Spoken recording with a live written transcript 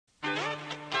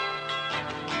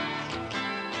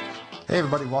Hey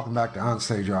everybody, welcome back to On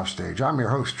Stage, Off Stage. I'm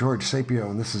your host, George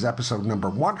Sapio, and this is episode number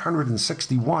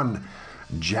 161,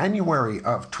 January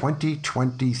of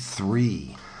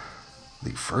 2023.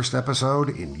 The first episode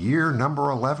in year number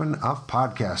 11 of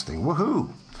podcasting.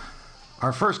 Woohoo!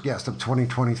 Our first guest of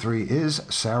 2023 is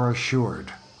Sarah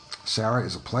Shourd. Sarah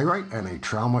is a playwright and a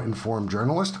trauma-informed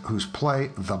journalist whose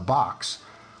play, The Box,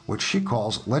 which she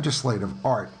calls legislative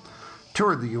art,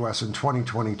 toured the U.S. in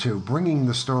 2022, bringing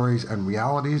the stories and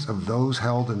realities of those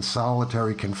held in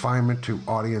solitary confinement to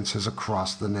audiences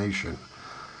across the nation.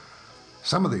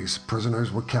 Some of these prisoners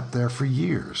were kept there for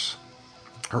years.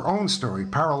 Her own story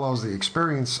parallels the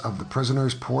experience of the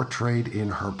prisoners portrayed in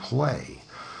her play.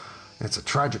 It's a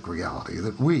tragic reality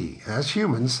that we, as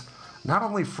humans, not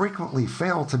only frequently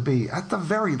fail to be, at the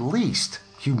very least,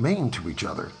 humane to each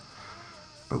other,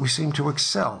 but we seem to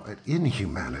excel at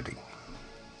inhumanity.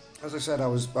 As I said, I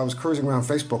was cruising around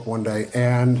Facebook one day,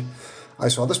 and I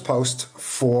saw this post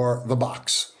for The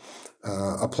Box,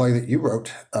 a play that you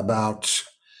wrote about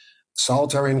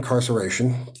solitary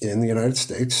incarceration in the United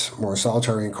States, or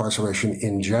solitary incarceration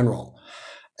in general.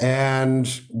 And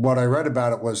what I read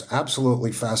about it was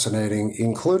absolutely fascinating,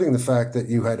 including the fact that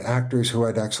you had actors who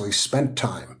had actually spent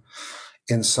time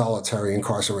in solitary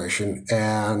incarceration,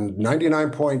 and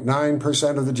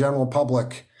 99.9% of the general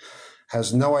public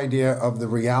has no idea of the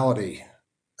reality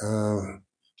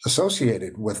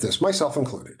associated with this, myself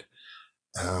included.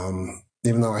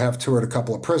 Even though I have toured a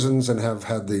couple of prisons and have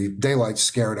had the daylight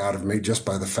scared out of me just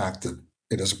by the fact that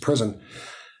it is a prison,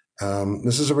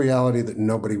 this is a reality that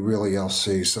nobody really else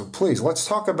sees. So please, let's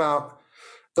talk about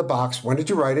The Box. When did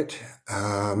you write it?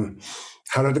 How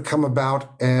did it come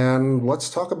about? And let's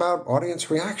talk about audience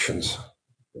reactions.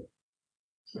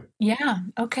 Yeah,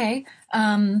 okay.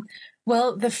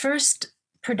 Well, the first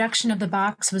production of The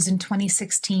Box was in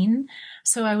 2016,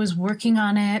 so I was working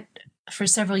on it for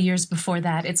several years before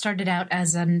that. It started out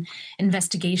as an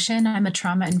investigation. I'm a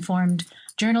trauma-informed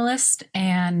journalist,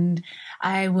 and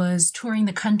I was touring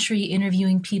the country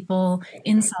interviewing people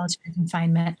in solitary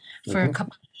confinement for a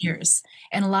couple of years.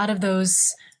 And a lot of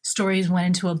those stories went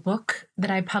into a book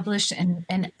that I published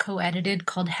and co-edited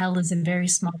called Hell is a Very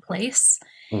Small Place.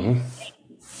 Mm-hmm.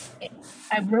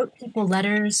 I wrote people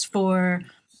letters for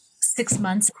 6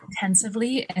 months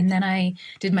intensively, and then I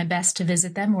did my best to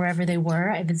visit them wherever they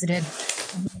were. I visited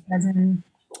a dozen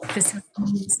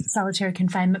facilities, solitary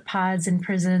confinement pods in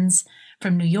prisons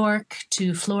from New York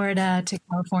to Florida to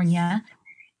California.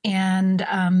 And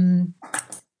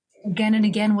again and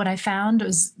again, what I found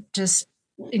was just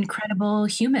incredible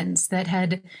humans that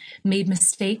had made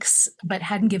mistakes but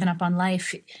hadn't given up on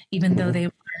life, even though they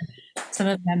were, some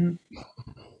of them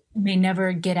may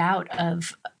never get out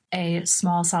of a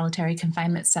small solitary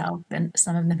confinement cell, and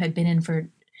some of them had been in for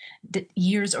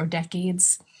years or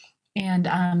decades, and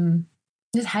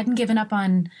just hadn't given up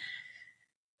on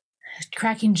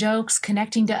cracking jokes,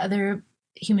 connecting to other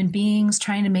human beings,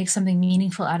 trying to make something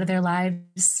meaningful out of their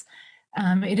lives.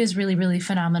 It is really, really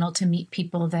phenomenal to meet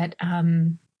people that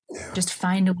just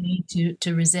find a way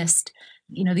to resist,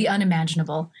 the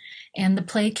unimaginable. And the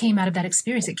play came out of that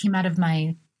experience. It came out of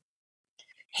my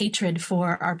hatred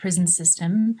for our prison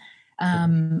system.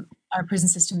 Our prison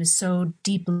system is so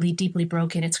deeply, deeply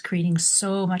broken. It's creating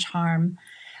so much harm,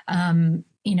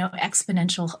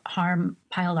 exponential harm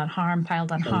piled on harm,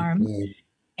 piled on harm.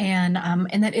 And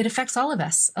that it affects all of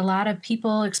us. A lot of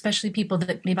people, especially people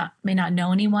that may not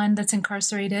know anyone that's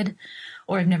incarcerated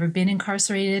or have never been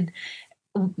incarcerated,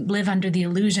 live under the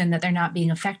illusion that they're not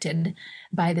being affected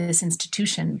by this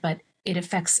institution. But it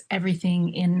affects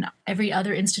everything in every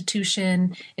other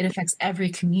institution. It affects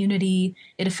every community.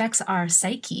 It affects our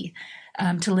psyche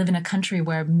to live in a country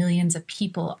where millions of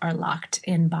people are locked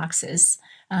in boxes.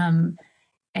 And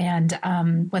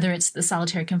whether it's the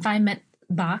solitary confinement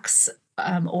box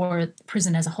or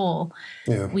prison as a whole,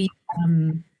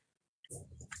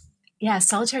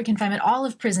 solitary confinement, all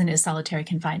of prison is solitary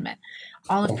confinement.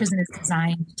 All of prison is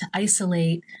designed to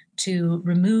isolate, to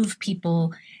remove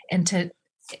people, and to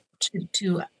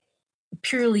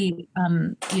purely,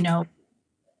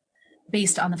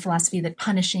 based on the philosophy that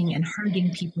punishing and hurting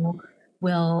people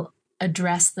will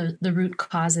address the root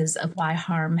causes of why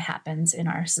harm happens in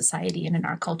our society and in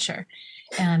our culture.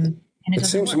 And it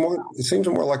seems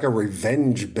more like a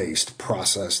revenge-based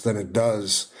process than it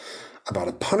does about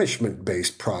a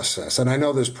punishment-based process. And I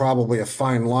know there's probably a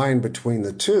fine line between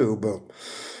the two, but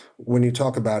when you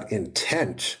talk about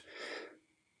intent,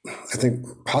 I think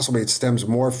possibly it stems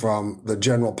more from the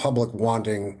general public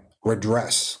wanting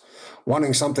redress,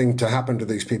 wanting something to happen to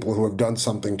these people who have done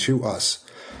something to us,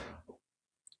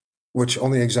 which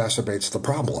only exacerbates the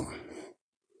problem.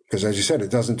 Because as you said, it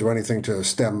doesn't do anything to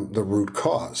stem the root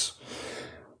cause.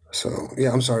 So,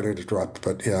 yeah, I'm sorry to interrupt,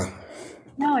 but yeah.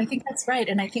 No, I think that's right.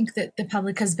 And I think that the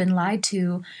public has been lied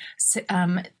to,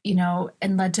 and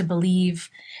led to believe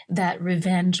that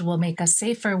revenge will make us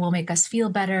safer, will make us feel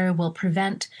better, will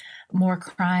prevent more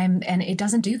crime. And it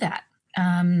doesn't do that.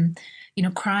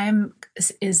 Crime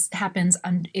happens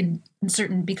in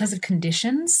certain, because of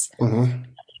conditions. Mm-hmm.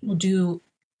 People do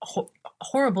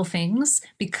horrible things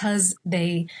because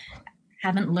they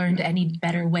haven't learned any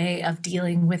better way of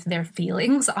dealing with their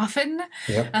feelings often.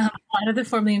 Yep. A lot of the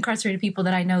formerly incarcerated people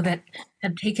that I know that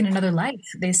have taken another life,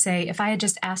 they say, if I had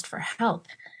just asked for help,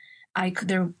 I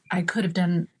could have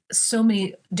done so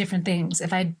many different things.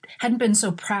 If I hadn't been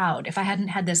so proud, if I hadn't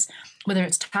had this, whether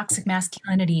it's toxic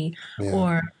masculinity Yeah.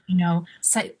 or,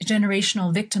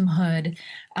 generational victimhood,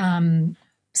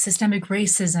 systemic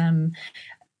racism,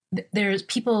 there's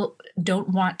people don't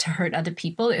want to hurt other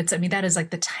people. That is like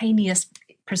the tiniest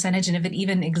percentage. And if it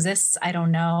even exists, I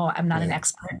don't know. I'm not an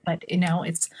expert, but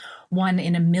it's 1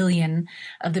 in a million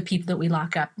of the people that we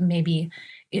lock up maybe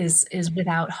is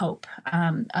without hope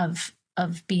of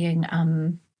being,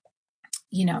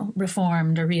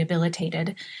 reformed or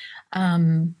rehabilitated.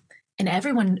 And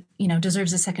everyone,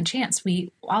 deserves a second chance.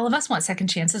 All of us want second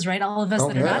chances, right? All of us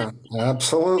that are not.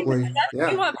 Absolutely.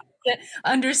 Yeah. We want people to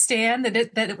understand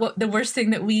that the worst thing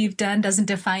that we've done doesn't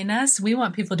define us. We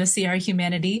want people to see our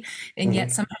humanity, and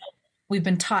yet somehow we've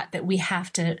been taught that we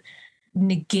have to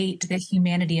negate the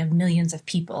humanity of millions of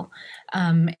people.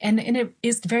 And it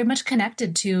is very much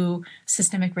connected to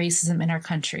systemic racism in our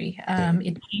country.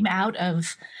 It came out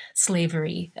of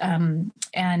slavery, and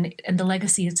the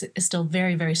legacy is still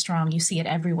very, very strong. You see it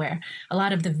everywhere. A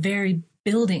lot of the very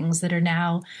buildings that are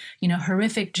now,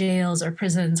 horrific jails or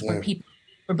prisons where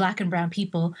Black and brown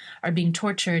people are being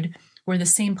tortured were the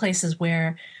same places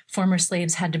where former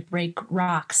slaves had to break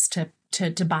rocks to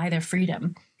buy their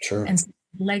freedom. Sure. And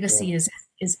legacy is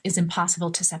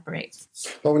impossible to separate.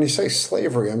 Well, when you say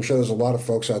slavery, I'm sure there's a lot of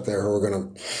folks out there who are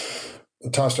going to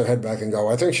toss their head back and go,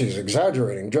 I think she's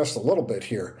exaggerating just a little bit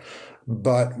here.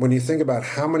 But when you think about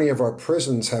how many of our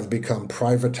prisons have become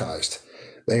privatized,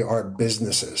 they are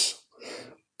businesses.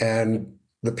 And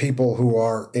the people who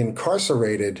are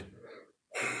incarcerated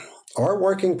are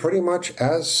working pretty much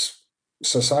as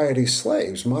society's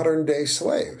slaves, modern day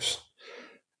slaves.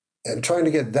 And trying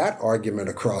to get that argument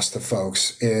across to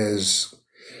folks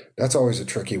that's always a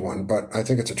tricky one, but I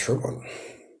think it's a true one.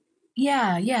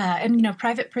 Yeah. And,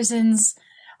 private prisons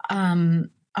are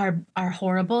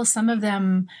horrible. Some of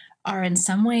them are in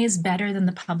some ways better than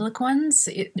the public ones.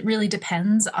 It really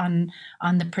depends on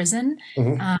the prison.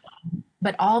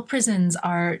 But all prisons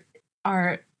are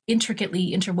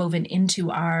intricately interwoven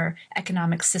into our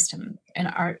economic system and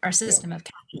our system of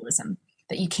capitalism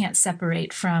that you can't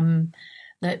separate from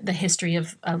the history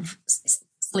of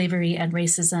slavery and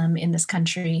racism in this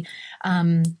country.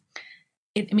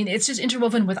 It's just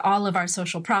interwoven with all of our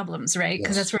social problems, right?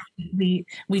 Because that's where we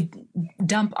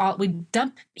dump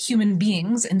human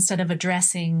beings instead of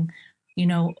addressing,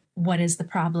 what is the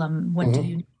problem? What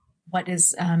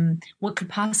could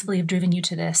possibly have driven you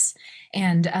to this?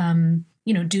 And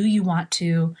do you want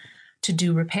to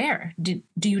do repair? Do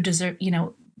you deserve?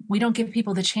 We don't give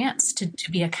people the chance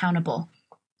to be accountable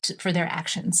for their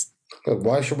actions. But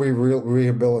why should we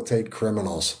rehabilitate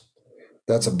criminals?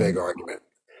 That's a big argument.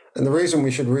 And the reason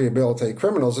we should rehabilitate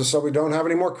criminals is so we don't have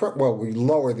any more we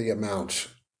lower the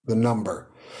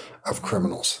number of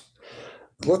criminals.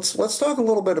 Let's talk a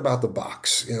little bit about the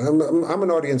box. I'm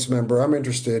an audience member. I'm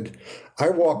interested. I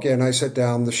walk in, I sit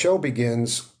down, the show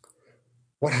begins.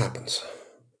 What happens?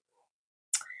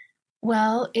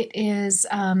 Well, it is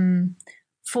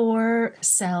 4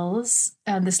 cells.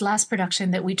 This last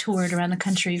production that we toured around the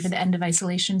country for the End of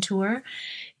Isolation tour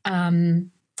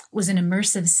was an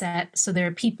immersive set. So there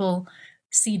are people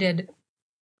seated.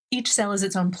 Each cell is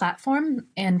its own platform,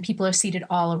 and people are seated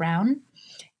all around.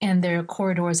 And there are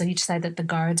corridors on each side that the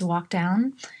guards walk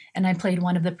down. And I played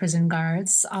one of the prison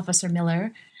guards, Officer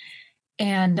Miller.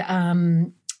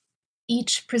 And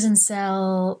each prison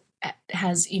cell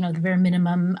has, the very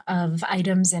minimum of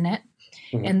items in it.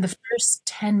 And the first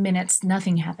 10 minutes,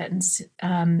 nothing happens.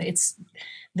 It's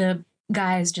the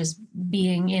guys just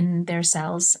being in their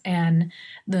cells and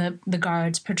the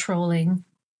guards patrolling.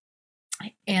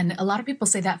 And a lot of people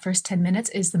say that first 10 minutes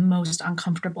is the most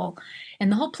uncomfortable.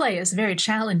 And the whole play is very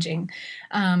challenging.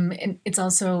 And it's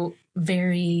also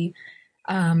very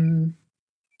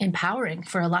empowering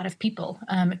for a lot of people,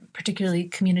 particularly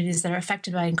communities that are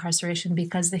affected by incarceration,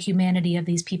 because the humanity of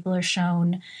these people are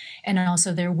shown, and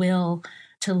also their will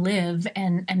to live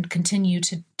and continue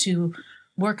to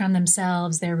work on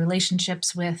themselves, their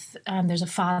relationships with, there's a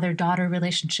father-daughter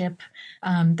relationship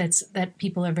that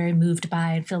people are very moved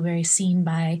by and feel very seen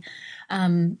by.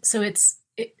 So it's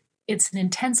an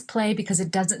intense play because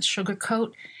it doesn't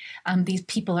sugarcoat. These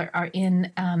people are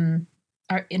in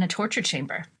a torture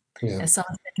chamber. Yeah.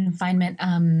 Solitary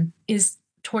confinement is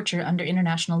torture under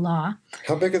international law.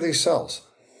 How big are these cells?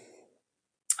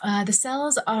 The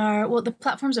cells are, well, the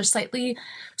platforms are slightly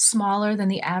smaller than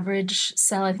the average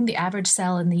cell. I think the average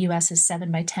cell in the US is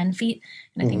 7 by 10 feet.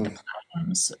 And I think the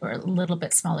platforms are a little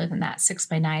bit smaller than that, 6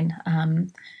 by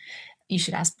 9. You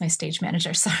should ask my stage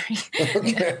manager, sorry.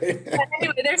 Okay.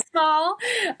 Anyway, they're small.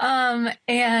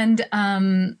 And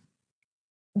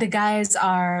the guys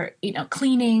are,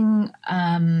 cleaning.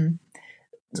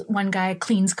 One guy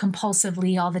cleans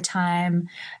compulsively all the time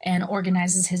and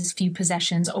organizes his few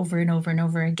possessions over and over and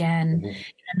over again. Mm-hmm.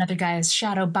 Another guy is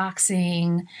shadow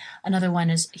boxing. Another one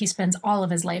he spends all of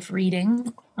his life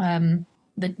reading.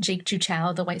 The Jake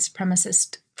Juchow, the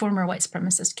former white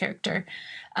supremacist character.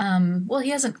 Well,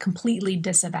 he hasn't completely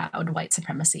disavowed white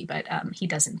supremacy, but he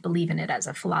doesn't believe in it as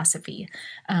a philosophy.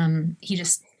 He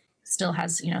just still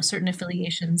has, certain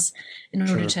affiliations in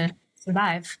order to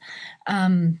survive.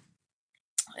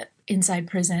 Inside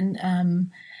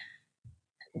prison,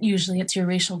 usually it's your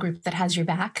racial group that has your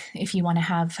back. If you want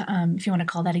to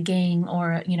call that a gang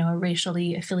or a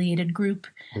racially affiliated group,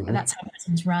 that's how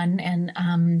prisons run, and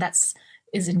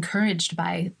is encouraged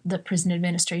by the prison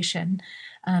administration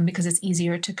because it's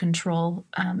easier to control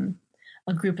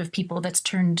a group of people that's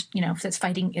turned, that's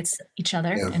fighting each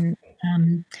other,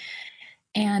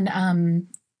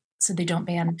 so they don't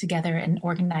band together and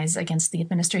organize against the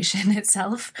administration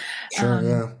itself.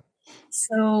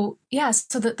 So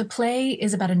the play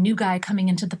is about a new guy coming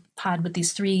into the pod with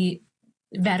these 3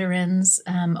 veterans,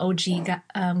 OG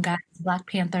guys, Black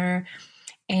Panther,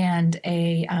 and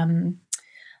a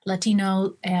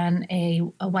Latino and a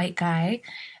white guy.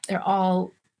 They're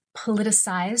all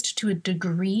politicized to a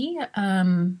degree,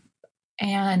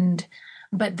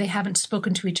 but they haven't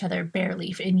spoken to each other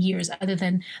barely in years, other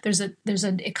than there's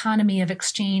an economy of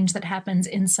exchange that happens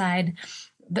inside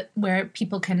where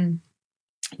people can,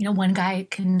 one guy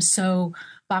can sew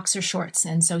boxer shorts,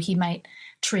 and so he might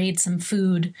trade some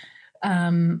food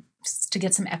to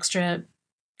get some extra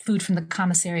food from the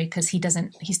commissary because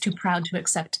he's too proud to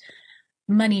accept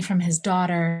money from his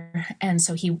daughter, and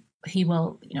so he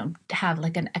will have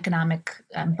like an economic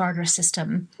barter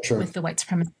system with the white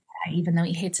supremacist guy, even though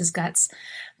he hates his guts.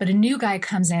 But a new guy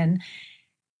comes in,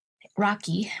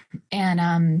 Rocky,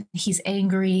 and he's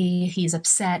angry, he's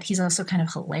upset, he's also kind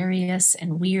of hilarious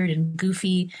and weird and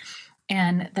goofy,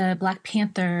 and the Black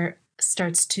Panther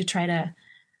starts to try to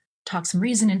talk some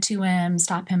reason into him,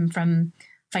 stop him from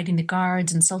fighting the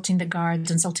guards, insulting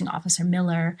Officer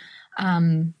Miller,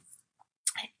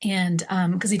 and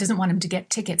because he doesn't want him to get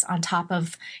tickets on top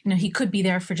of, he could be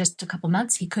there for just a couple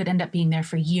months, he could end up being there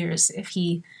for years if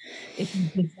he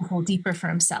digs a hole deeper for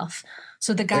himself.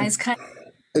 So the guy's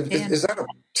is that a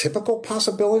typical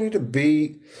possibility, to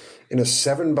be in a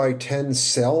 7 by 10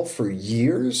 cell for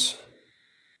years?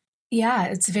 Yeah,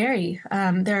 it's very.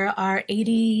 There are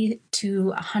 80 to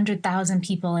 100,000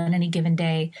 people in any given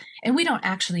day, and we don't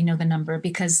actually know the number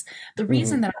because the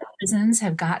reason that our prisons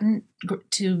have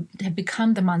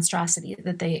become the monstrosity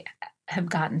that they have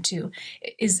gotten to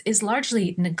is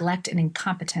largely neglect and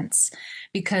incompetence,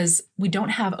 because we don't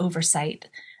have oversight.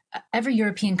 Every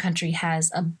European country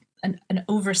has an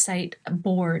oversight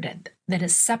board that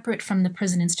is separate from the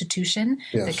prison institution,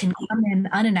 that can come in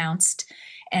unannounced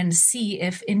and see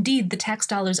if indeed the tax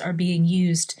dollars are being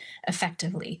used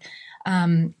effectively,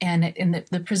 and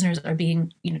the prisoners are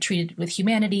being treated with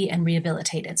humanity and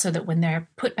rehabilitated, so that when they're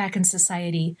put back in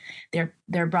society,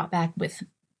 they're brought back with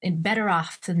better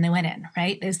off than they went in.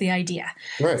 Right, is the idea.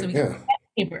 Right. So we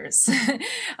neighbors.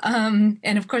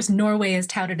 And of course, Norway is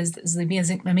touted as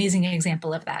the amazing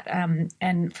example of that.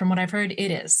 And from what I've heard,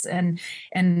 it is. And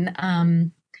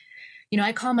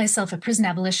I call myself a prison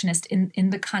abolitionist in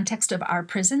the context of our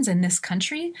prisons in this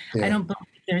country. I don't believe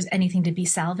there's anything to be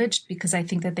salvaged, because I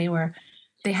think that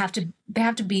we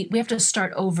have to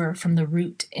start over from the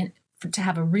root to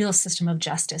have a real system of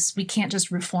justice. We can't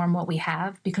just reform what we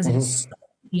have, because it is so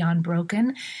beyond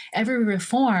broken. Every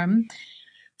reform,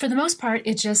 for the most part,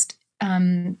 it just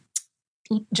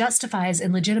justifies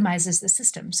and legitimizes the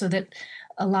system, so that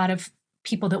a lot of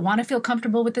people that want to feel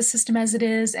comfortable with the system as it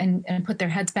is and put their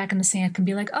heads back in the sand can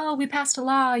be like, oh, we passed a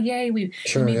law, yay,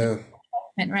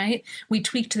 right? We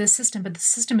tweaked the system, but the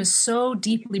system is so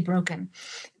deeply broken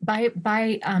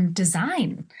by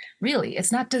design. Really,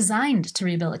 it's not designed to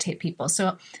rehabilitate people.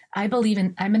 So I'm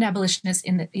an abolitionist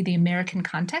in the American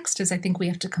context, as I think we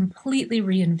have to completely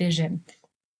re-envision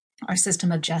our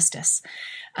system of justice.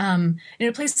 In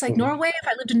a place like Norway, if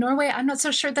I lived in Norway, I'm not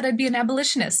so sure that I'd be an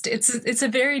abolitionist. It's a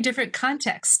very different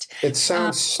context. It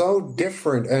sounds so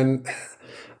different, and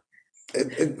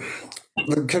it,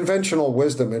 the conventional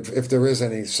wisdom, if there is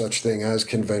any such thing as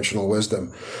conventional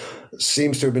wisdom,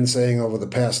 seems to have been saying over the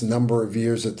past number of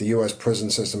years that the U.S. prison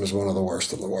system is one of the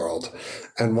worst in the world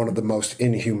and one of the most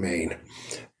inhumane.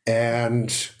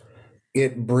 And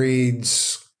it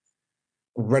breeds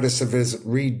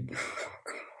recidivism.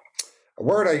 A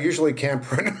word I usually can't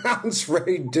pronounce.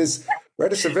 Recidivism.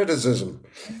 Recidivism.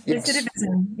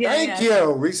 Yeah, Thank you.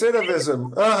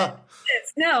 Recidivism.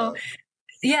 No.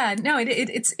 Yeah, no,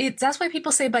 it's that's why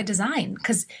people say by design,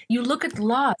 because you look at the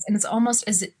laws and it's almost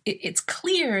as it's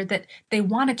clear that they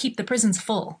want to keep the prisons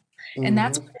full, and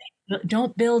that's why they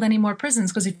don't build any more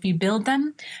prisons, because if you build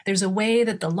them, there's a way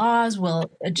that the laws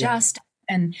will adjust,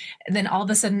 and then all of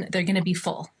a sudden they're going to be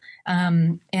full.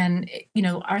 And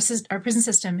our prison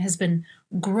system has been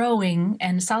growing,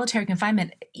 and solitary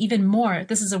confinement even more.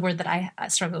 This is a word that I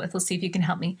struggle with. Let's see if you can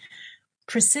help me.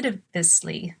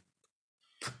 Precipitously.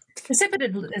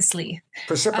 Precipitously.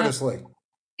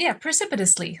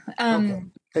 Precipitously. Okay.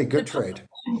 Hey, good trade.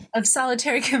 Of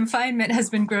solitary confinement has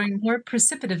been growing more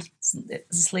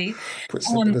precipitously.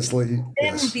 Precipitously.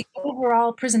 Than the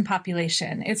overall prison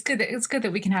population. It's good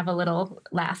that we can have a little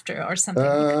laughter or something.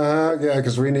 Yeah,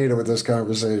 because we need it with this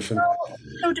conversation.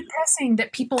 So depressing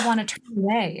that people want to turn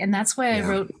away, and that's why I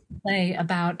wrote a play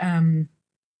about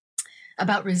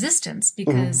resistance,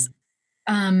 because.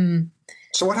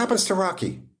 So what happens to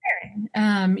Rocky?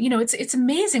 It's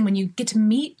amazing when you get to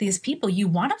meet these people. You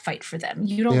want to fight for them.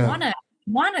 You don't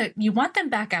you want them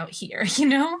back out here,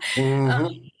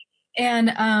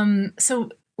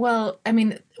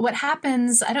 what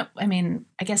happens? I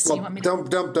guess you want me to...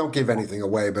 Don't give anything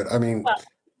away, but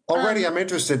already I'm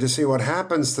interested to see what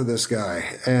happens to this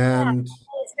guy. And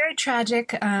it's very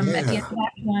tragic. At the end of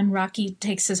that one, Rocky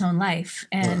takes his own life,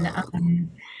 and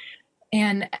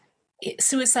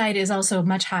suicide is also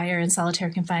much higher in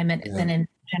solitary confinement than in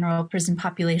general prison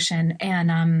population.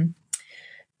 And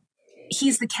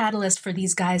he's the catalyst for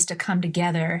these guys to come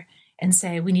together and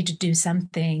say, we need to do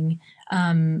something.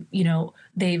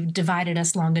 They've divided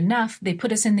us long enough. They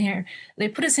put us in here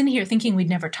thinking we'd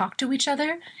never talk to each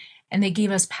other. And they gave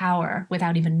us power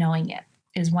without even knowing it,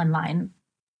 is one line.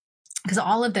 Because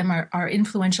all of them are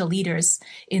influential leaders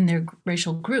in their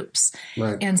racial groups.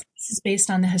 Right. And this is based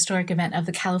on the historic event of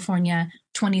the California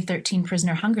 2013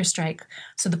 prisoner hunger strike.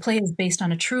 So the play is based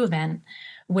on a true event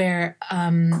where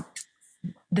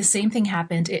the same thing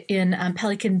happened in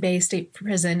Pelican Bay State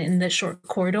Prison in the short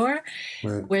corridor,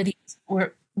 where the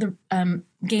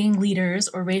gang leaders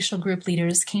or racial group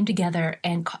leaders came together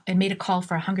and made a call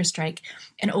for a hunger strike.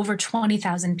 And over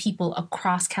 20,000 people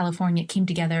across California came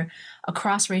together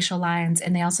across racial lines.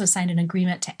 And they also signed an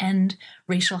agreement to end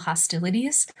racial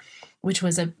hostilities, which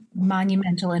was a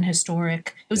monumental and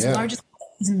historic. It was the largest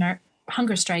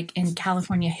hunger strike in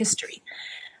California history.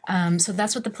 So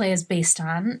that's what the play is based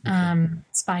on,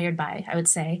 inspired by, I would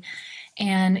say.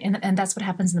 And that's what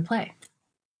happens in the play.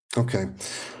 Okay.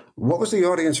 What was the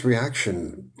audience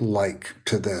reaction like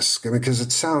to this? Because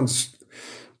it sounds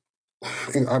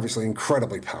obviously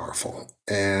incredibly powerful,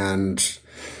 and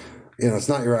it's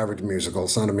not your average musical.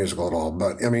 It's not a musical at all,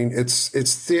 but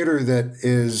it's theater that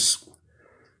is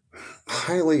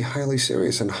highly, highly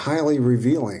serious and highly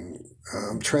revealing,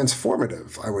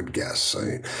 transformative, I would guess.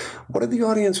 What did the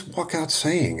audience walk out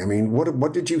saying?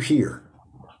 What did you hear?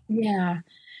 Yeah.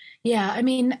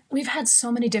 We've had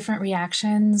so many different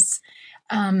reactions.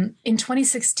 In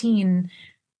 2016,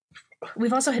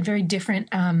 we've also had very different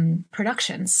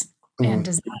productions and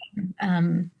design.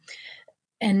 And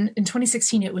in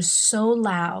 2016, it was so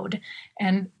loud,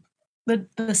 and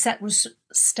the set was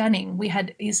stunning. We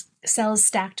had these cells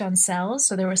stacked on cells,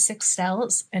 so there were 6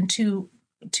 cells and two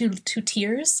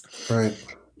tiers. Right.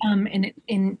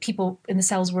 And people in the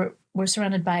cells were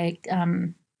surrounded by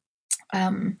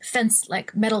fence,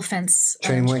 like metal fence,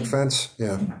 chain link fence.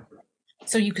 Yeah.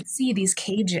 So you could see these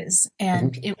cages,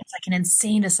 and it was like an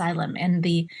insane asylum. And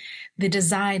the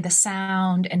design, the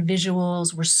sound, and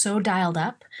visuals were so dialed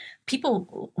up.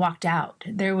 People walked out.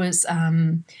 There were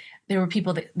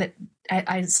people that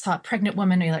I saw a pregnant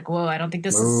woman, and you're like, whoa, I don't think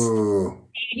this is,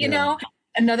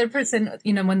 another person,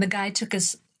 when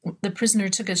the prisoner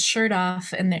took his shirt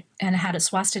off and had a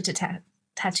swastika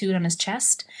tattooed on his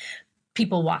chest,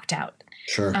 people walked out.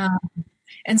 Sure.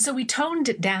 And so we toned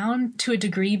it down to a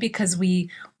degree because we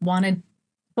wanted,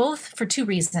 both for two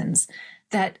reasons,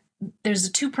 that there's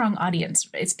a two-pronged audience.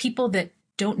 It's people that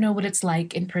don't know what it's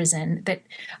like in prison, that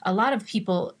a lot of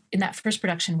people in that first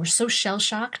production were so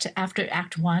shell-shocked after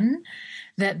Act One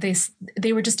that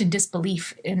they were just in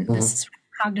disbelief, in this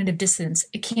cognitive dissonance.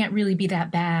 It can't really be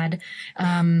that bad.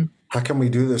 How can we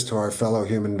do this to our fellow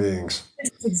human beings?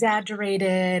 It's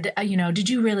exaggerated. Did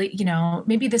you really,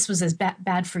 maybe this was as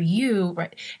bad for you,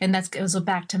 right? And that goes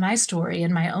back to my story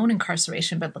and my own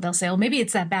incarceration. But they'll say, oh, maybe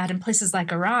it's that bad in places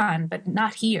like Iran, but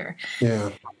not here.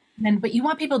 Yeah. But you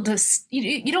want people to,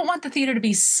 you don't want the theater to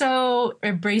be so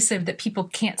abrasive that people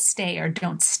can't stay or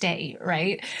don't stay,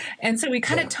 right? And so we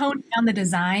kind of toned down the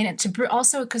design, and to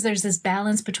also, because there's this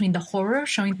balance between the horror,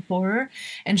 showing the horror,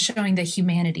 and showing the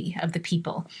humanity of the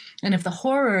people. And if the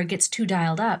horror gets too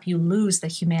dialed up, you lose the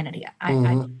humanity.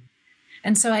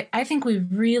 And so I think we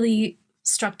really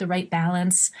struck the right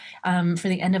balance for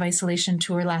the End of Isolation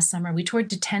tour last summer. We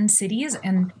toured to 10 cities,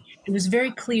 and it was very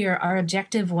clear our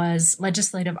objective was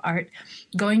legislative art,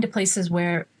 going to places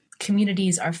where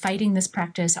communities are fighting this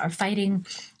practice, are fighting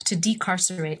to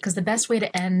decarcerate, because the best way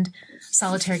to end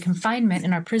solitary confinement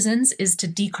in our prisons is to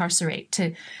decarcerate,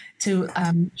 to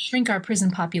shrink our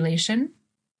prison population,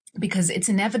 because it's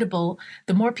inevitable.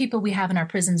 The more people we have in our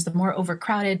prisons, the more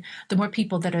overcrowded, the more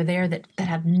people that are there that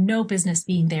have no business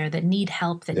being there, that need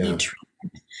help, that need treatment,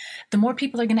 the more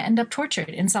people are going to end up tortured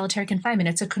in solitary confinement.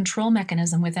 It's a control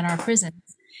mechanism within our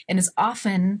prisons, and it's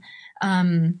often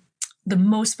the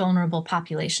most vulnerable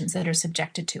populations that are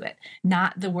subjected to it,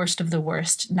 not the worst of the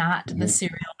worst, not the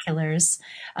serial killers.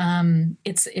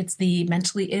 It's the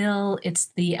mentally ill,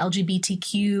 it's the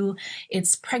LGBTQ,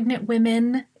 it's pregnant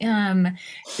women,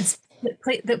 it's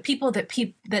the people that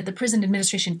the prison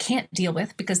administration can't deal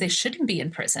with because they shouldn't be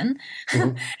in prison.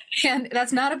 And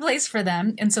that's not a place for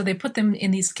them. And so they put them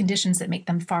in these conditions that make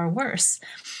them far worse.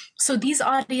 So these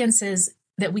audiences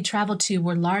that we traveled to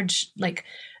were large, like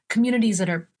communities that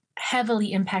are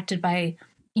heavily impacted by,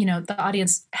 the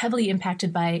audience heavily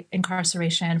impacted by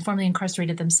incarceration, formerly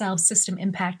incarcerated themselves, system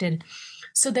impacted.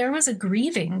 So there was a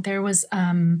grieving. There was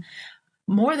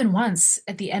more than once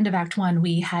at the end of Act One,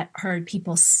 we had heard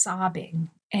people sobbing,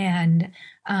 and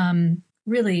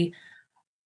really,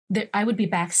 I would be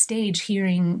backstage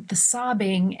hearing the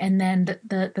sobbing, and then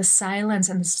the silence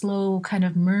and the slow kind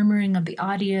of murmuring of the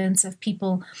audience, of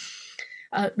people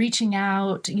reaching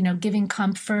out, giving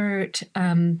comfort.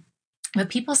 But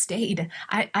people stayed.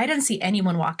 I didn't see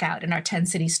anyone walk out in our 10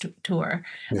 cities tour.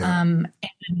 Yeah. And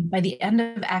by the end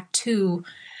of Act Two,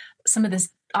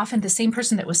 often the same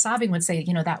person that was sobbing would say,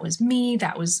 that was me.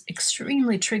 That was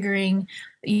extremely triggering.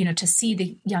 To see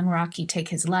the young Rocky take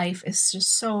his life is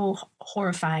just so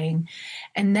horrifying.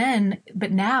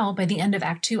 But now by the end of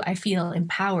Act Two, I feel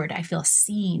empowered. I feel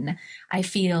seen. I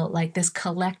feel like this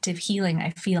collective healing. I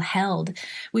feel held.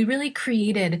 We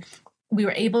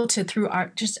were able to, through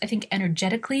our, just I think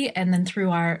energetically, and then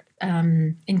through our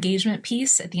engagement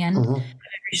piece at the end of every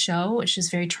show, which is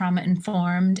very trauma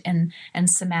informed and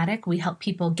somatic. We help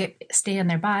people stay in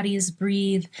their bodies,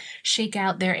 breathe, shake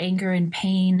out their anger and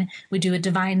pain. We do a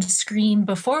divine scream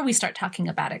before we start talking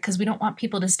about it, because we don't want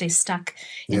people to stay stuck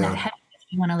in that heaviness.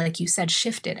 We want to, like you said,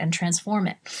 shift it and transform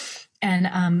it,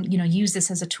 and use this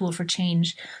as a tool for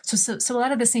change. So a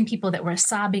lot of the same people that were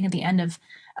sobbing at the end of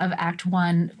Act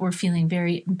One were feeling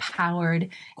very empowered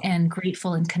and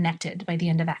grateful and connected by the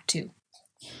end of Act Two.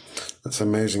 That's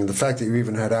amazing. The fact that you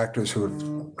even had actors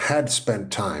who had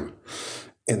spent time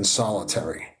in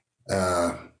solitary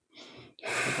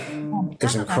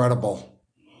is incredible.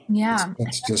 Yeah.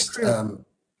 It's just,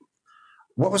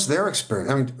 what was their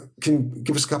experience? I mean, can you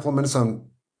give us a couple of minutes on,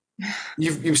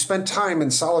 you've spent time in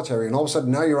solitary, and all of a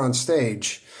sudden now you're on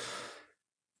stage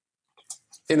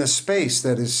in a space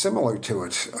that is similar to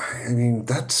it. I mean,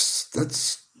 that's I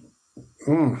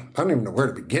don't even know where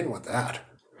to begin with that.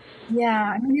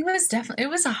 Yeah, I mean, it was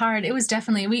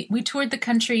definitely, we toured the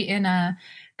country in a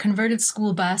converted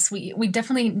school bus. We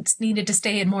definitely needed to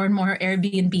stay in more and more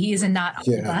Airbnbs and not on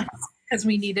the bus, because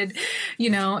we needed,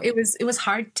 it was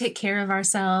hard to take care of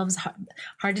ourselves,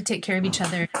 hard to take care of each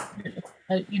other,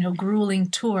 grueling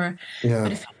tour.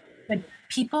 Yeah. But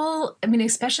people, I mean,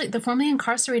 especially the formerly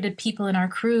incarcerated people in our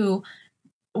crew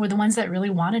were the ones that really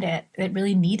wanted it, that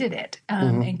really needed it.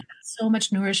 And got so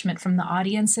much nourishment from the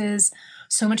audiences,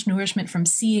 so much nourishment from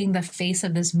seeing the face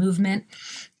of this movement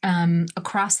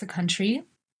across the country,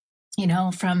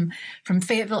 from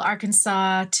Fayetteville,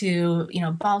 Arkansas to,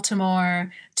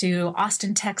 Baltimore to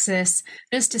Austin, Texas,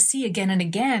 just to see again and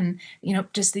again,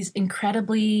 just these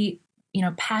incredibly,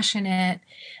 passionate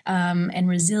and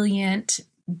resilient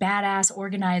badass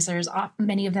organizers,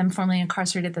 many of them formerly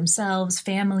incarcerated themselves,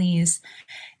 families,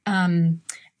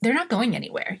 they're not going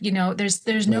anywhere.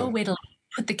 There's no way to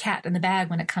put the cat in the bag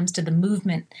when it comes to the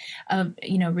movement of,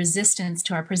 resistance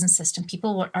to our prison system.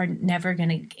 People are never going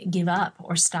to give up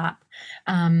or stop.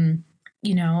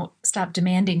 Stop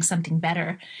demanding something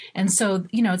better. And so,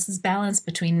 it's this balance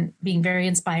between being very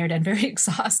inspired and very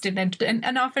exhausted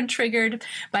and often triggered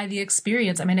by the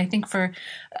experience. I mean, I think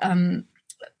I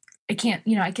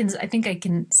think I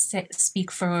can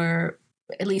speak for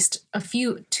at least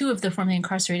two of the formerly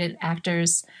incarcerated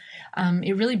actors.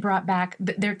 It really brought back,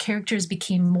 their characters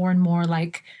became more and more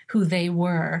like who they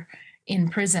were in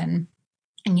prison.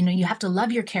 And, you have to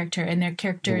love your character, and their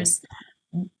characters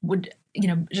would,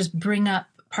 just bring up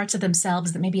parts of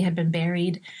themselves that maybe had been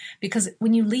buried. Because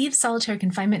when you leave solitary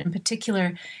confinement in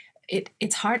particular,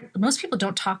 it's hard. Most people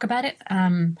don't talk about it.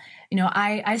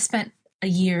 I spent a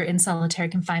year in solitary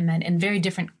confinement in very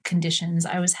different conditions.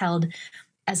 I was held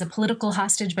as a political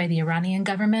hostage by the Iranian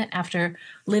government after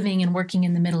living and working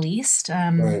in the Middle East.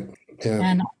 Right.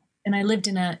 Yeah. And I lived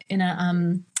in a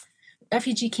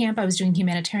refugee camp. I was doing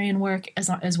humanitarian work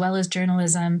as well as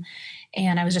journalism.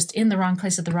 And I was just in the wrong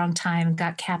place at the wrong time and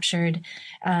got captured.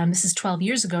 This is 12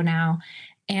 years ago now.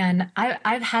 And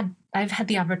I've had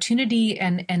the opportunity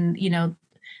and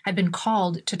I've been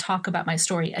called to talk about my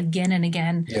story again and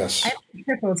again. Yes.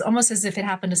 It's almost as if it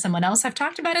happened to someone else. I've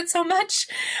talked about it so much,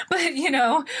 but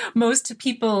most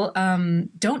people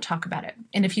don't talk about it.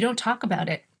 And if you don't talk about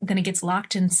it, then it gets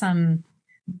locked in some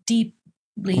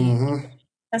deeply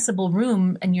accessible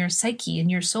room in your psyche, in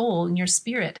your soul, in your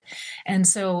spirit. And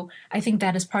so I think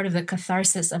that is part of the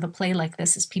catharsis of a play like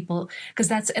this, is people, because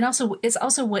it's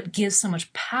also what gives so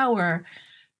much power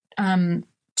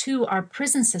to our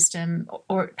prison system,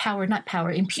 or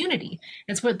impunity.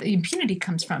 That's where the impunity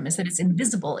comes from, is that it's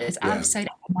invisible, it's out of sight,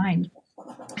 out of mind.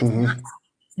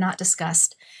 It's not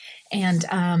discussed. And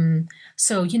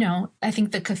so, I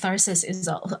think the catharsis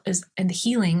and the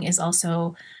healing is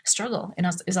also struggle, and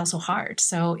is also hard.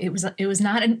 So it was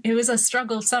a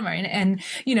struggle summer, and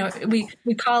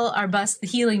we call our bus the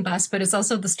healing bus, but it's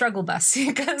also the struggle bus,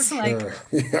 because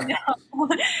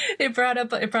it brought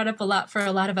up a lot for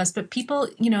a lot of us. But people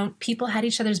had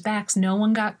each other's backs. No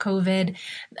one got COVID.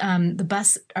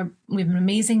 We have an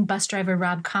amazing bus driver,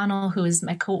 Rob Connell, who is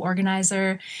my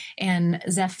co-organizer, and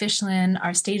Zeph Fishlin,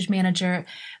 our stage manager.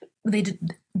 They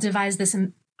devised this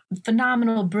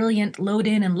phenomenal, brilliant load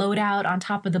in and load out on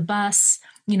top of the bus,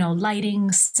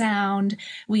 lighting, sound.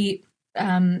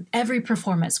 Every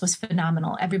performance was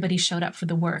phenomenal. Everybody showed up for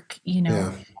the work,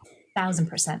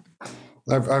 1,000%.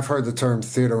 I've heard the term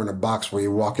theater in a box, where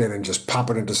you walk in and just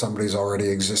pop it into somebody's already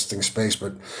existing space.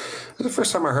 But it's the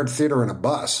first time I heard theater in a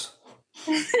bus.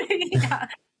 Yeah.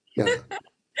 Yeah.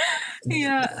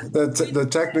 Yeah. The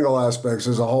technical aspects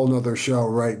is a whole nother show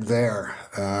right there,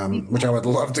 which I would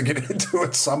love to get into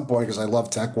at some point, because I love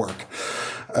tech work.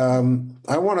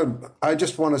 I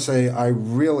just want to say I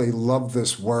really love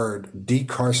this word,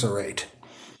 decarcerate.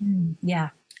 Yeah.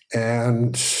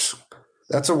 And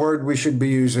that's a word we should be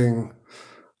using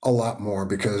a lot more,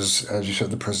 because, as you said,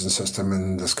 the prison system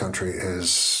in this country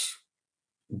is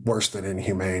worse than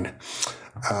inhumane.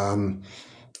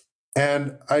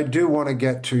 And I do want to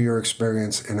get to your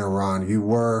experience in Iran. You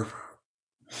were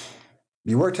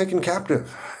taken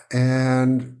captive,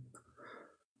 and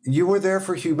you were there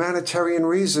for humanitarian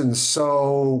reasons.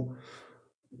 So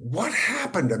what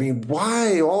happened? I mean,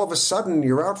 why all of a sudden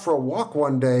you're out for a walk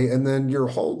one day and then your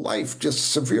whole life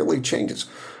just severely changes?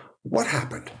 What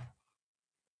happened?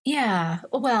 Yeah.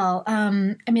 Well,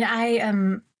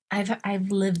 I've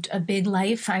lived a big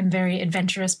life. I'm a very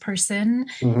adventurous person,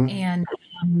 and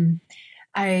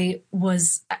I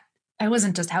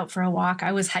wasn't just out for a walk.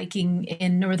 I was hiking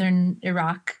in northern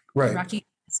Iraq, Right. Iraqi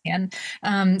Kurdistan.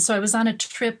 So I was on a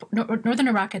trip, northern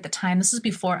Iraq at the time. This was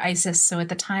before ISIS. So at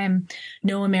the time,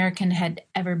 no American had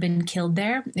ever been killed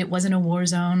there. It wasn't a war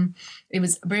zone. It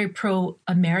was a very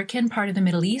pro-American part of the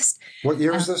Middle East. What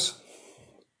year was this?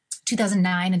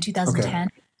 2009 and 2010.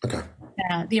 Okay.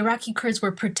 The Iraqi Kurds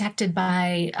were protected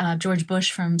by George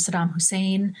Bush from Saddam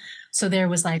Hussein. So there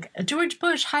was like a George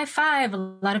Bush high five. A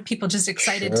lot of people just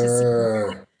excited to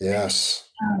see. Yes.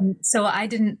 So I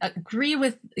didn't agree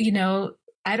with,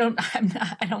 I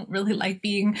don't really like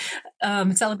being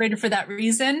celebrated for that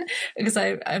reason, because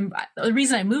the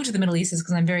reason I moved to the Middle East is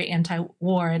because I'm very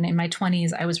anti-war. And in my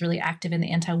 20s, I was really active in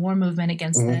the anti-war movement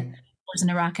against the wars in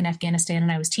Iraq and Afghanistan.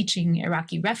 And I was teaching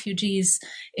Iraqi refugees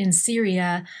in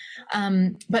Syria.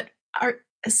 But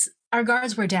our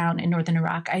guards were down in northern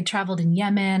Iraq. I traveled in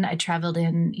Yemen. I traveled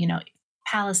in,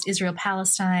 Israel,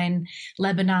 Palestine,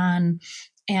 Lebanon.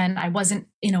 And I wasn't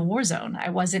in a war zone. I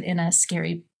wasn't in a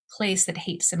scary place that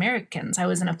hates Americans. I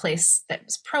was in a place that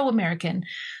was pro-American.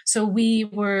 So we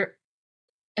were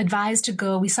advised to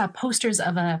go. We saw posters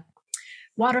of a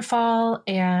waterfall,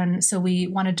 and so we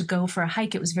wanted to go for a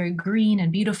hike. It was very green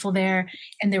and beautiful there,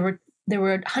 and there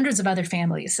were hundreds of other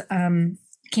families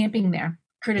camping there,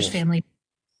 Kurdish Yes. family.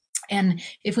 And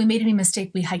if we made any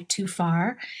mistake, we hiked too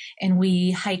far, and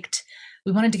we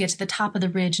wanted to get to the top of the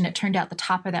ridge, and it turned out the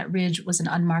top of that ridge was an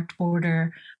unmarked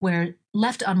border where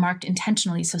left unmarked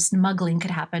intentionally so smuggling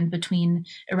could happen between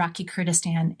Iraqi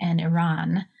Kurdistan and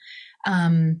Iran.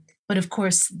 But of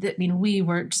course, we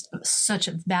were such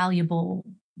a valuable,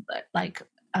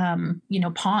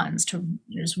 pawns to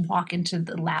just walk into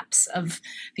the laps of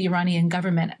the Iranian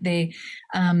government. I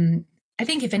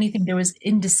think if anything, there was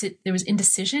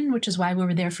indecision, which is why we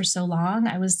were there for so long.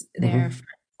 I was there for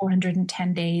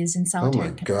 410 days in solitary.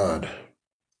 Oh my God.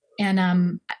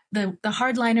 And the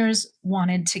hardliners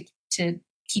wanted to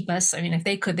keep us. I mean, if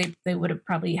they could, they would have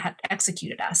probably had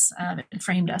executed us and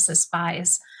framed us as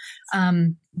spies.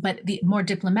 But the more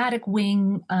diplomatic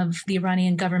wing of the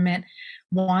Iranian government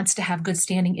wants to have good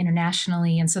standing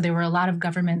internationally. And so there were a lot of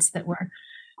governments that were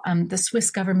the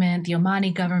Swiss government, the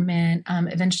Omani government,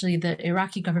 eventually the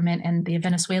Iraqi government and the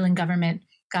Venezuelan government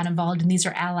got involved. And these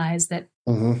are allies that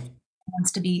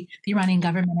wants to be the Iranian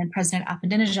government and President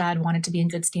Ahmadinejad wanted to be in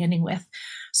good standing with.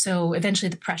 So eventually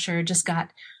the pressure just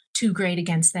got too great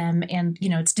against them, and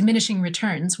it's diminishing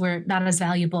returns. We're not as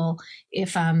valuable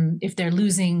if they're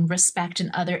losing respect in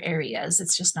other areas.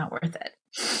 It's just not worth it.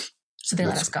 So they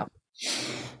let us go.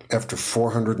 After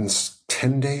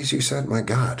 410 days, you said? My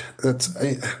God,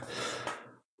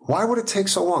 why would it take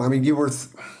so long? I mean, you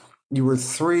were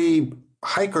three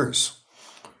hikers.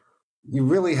 You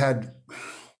really had.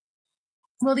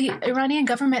 Well, the Iranian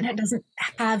government doesn't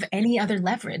have any other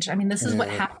leverage. I mean, this is what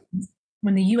happens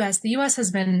when the U.S.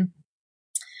 has been,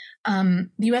 the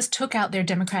U.S. took out their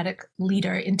democratic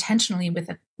leader intentionally with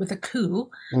a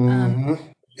coup.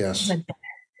 Yes.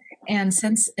 And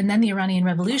then the Iranian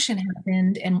Revolution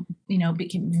happened, and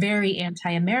became very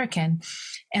anti-American,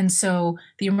 and so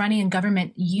the Iranian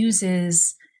government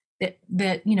uses that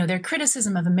their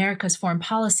criticism of America's foreign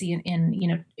policy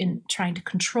in trying to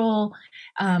control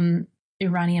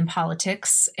Iranian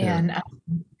politics, and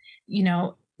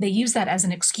they use that as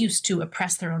an excuse to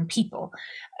oppress their own people,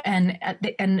 and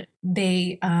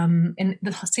the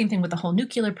same thing with the whole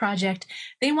nuclear project.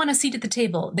 They want a seat at the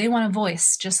table. They want a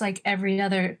voice, just like every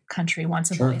other country wants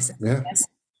a voice. Yeah.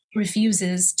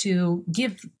 Refuses to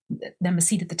give them a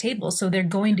seat at the table, so they're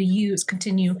going to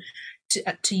continue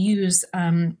to use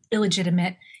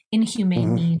illegitimate,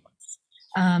 inhumane means.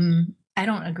 I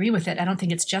don't agree with it. I don't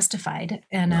think it's justified,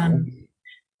 and.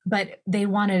 But they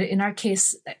wanted, in our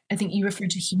case, I think you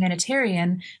referred to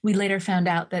humanitarian. We later found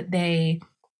out that they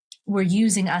were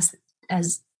using us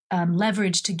as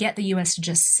leverage to get the U.S. to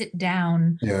just sit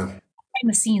down behind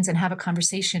the scenes and have a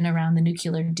conversation around the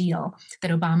nuclear deal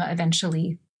that Obama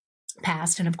eventually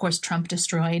passed, and of course Trump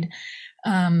destroyed.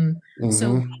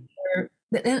 So,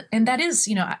 and that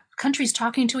is, countries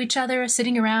talking to each other,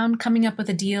 sitting around, coming up with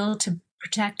a deal to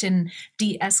protect and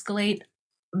de-escalate.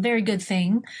 Very good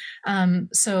thing.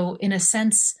 So in a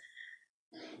sense,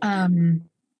 my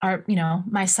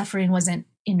suffering wasn't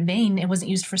in vain. It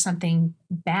wasn't used for something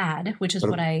bad, which is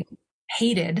what I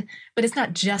hated, but it's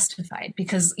not justified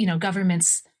because,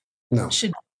 governments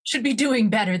should be doing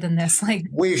better than this. Like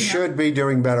we should be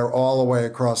doing better all the way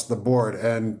across the board.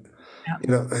 And,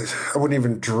 I wouldn't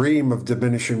even dream of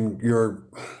diminishing your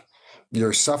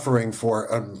suffering for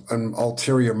an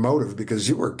ulterior motive, because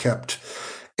you were kept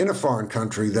in a foreign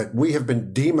country that we have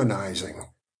been demonizing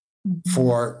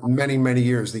for many, many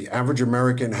years. The average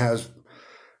American has,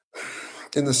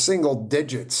 in the single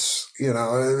digits,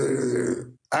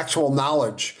 actual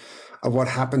knowledge of what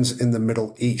happens in the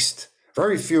Middle East.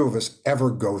 Very few of us ever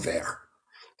go there,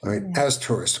 right? As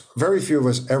tourists. Very few of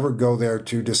us ever go there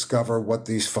to discover what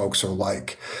these folks are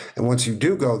like. And once you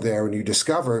do go there and you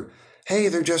discover, hey,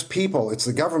 they're just people. It's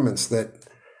the governments that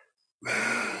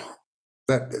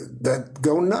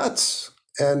go nuts,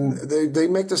 and they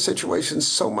make the situation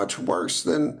so much worse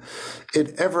than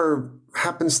it ever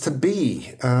happens to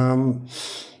be.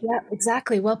 Yeah,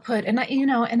 exactly. Well put. And I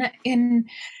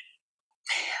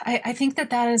think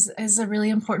that is a really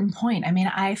important point. I mean,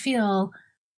 I feel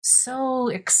so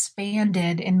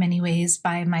expanded in many ways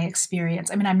by my experience.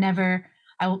 I mean,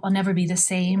 I'll never be the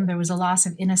same. There was a loss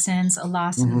of innocence, a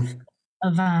loss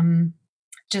of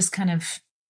just kind of.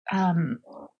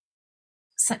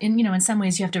 In some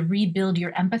ways you have to rebuild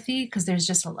your empathy because there's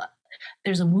just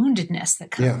there's a woundedness that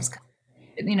comes.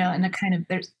 and a kind of,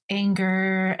 there's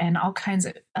anger and all kinds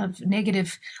of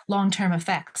negative long-term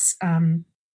effects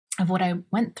of what I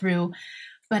went through.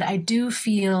 But I do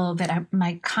feel that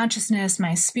my consciousness,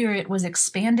 my spirit was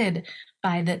expanded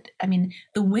by that. I mean,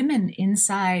 the women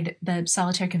inside the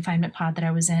solitary confinement pod that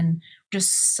I was in,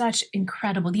 just such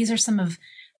incredible. These are some of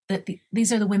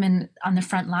these are the women on the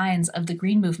front lines of the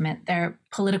Green Movement. They're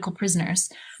political prisoners.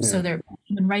 Yeah. So they're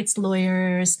human rights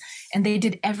lawyers, and they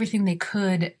did everything they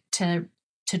could to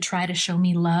try to show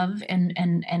me love and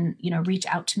reach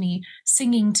out to me,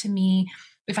 singing to me.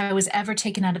 If I was ever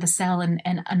taken out of the cell and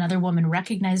another woman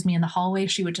recognized me in the hallway,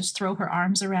 she would just throw her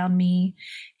arms around me,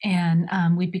 and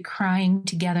we'd be crying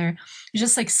together. It's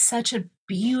just like such a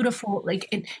beautiful,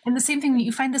 and the same thing,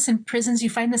 you find this in prisons, you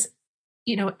find this,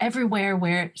 everywhere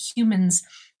where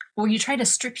you try to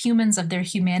strip humans of their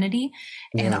humanity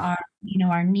and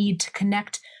our need to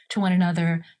connect to one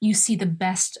another. You see the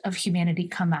best of humanity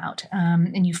come out,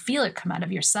 and you feel it come out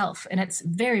of yourself. And it's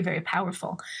very, very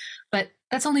powerful. But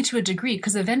that's only to a degree,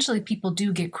 because eventually people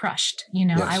do get crushed.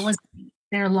 Yes. I wasn't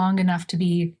there long enough to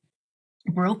be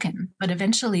broken, but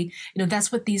eventually,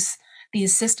 that's what these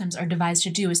systems are devised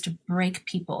to do, is to break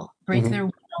people, break their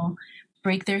will,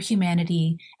 break their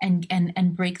humanity,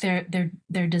 and break their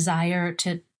desire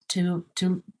to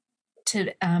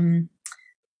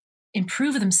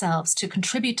improve themselves, to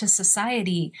contribute to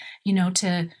society,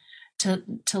 to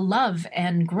love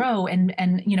and grow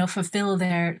and fulfill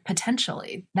their potential.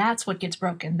 That's what gets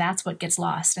broken. That's what gets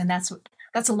lost. And that's a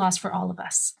loss for all of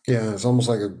us. Yeah, it's almost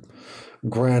like a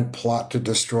grand plot to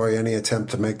destroy any attempt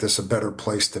to make this a better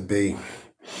place to be.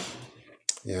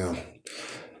 Yeah.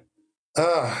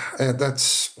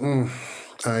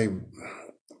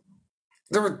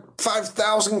 There were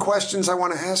 5,000 questions I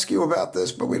want to ask you about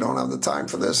this, but we don't have the time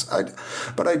for this.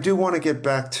 But I do want to get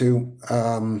back to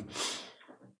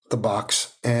the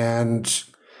box. And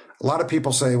a lot of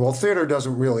people say, well, theater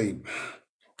doesn't really,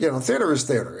 theater is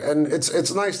theater. And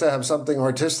it's nice to have something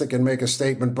artistic and make a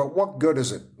statement, but what good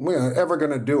is it ever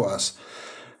going to do us?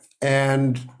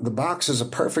 And the box is a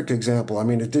perfect example. I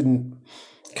mean, it didn't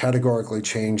categorically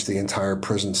change the entire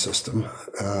prison system,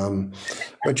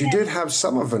 but you did have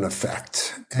some of an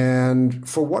effect. And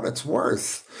for what it's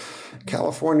worth,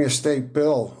 California State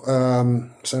Bill,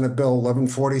 Senate Bill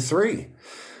 1143,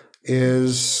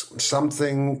 is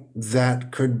something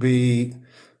that could be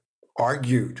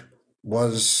argued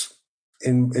was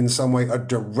in some way a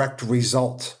direct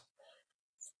result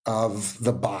of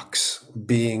the box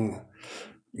being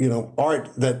art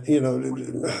that,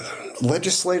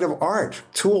 legislative art,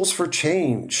 tools for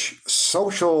change,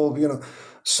 social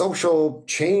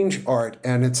change art.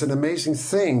 And it's an amazing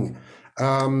thing.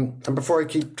 And before I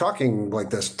keep talking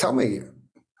like this, tell me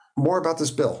more about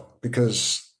this bill,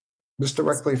 because this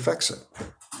directly affects it.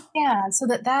 Yeah. So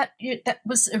that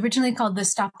was originally called the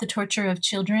Stop the Torture of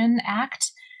Children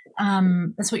Act.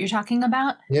 That's what you're talking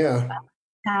about? Yeah.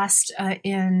 Passed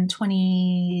in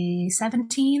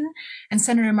 2017, and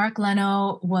Senator Mark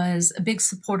Leno was a big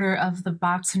supporter of the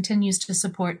box, continues to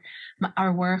support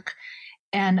our work,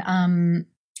 and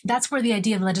that's where the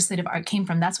idea of legislative art came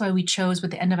from. That's why we chose,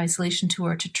 with the End of Isolation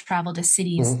tour, to travel to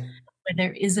cities where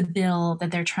there is a bill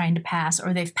that they're trying to pass,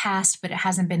 or they've passed but it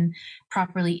hasn't been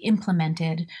properly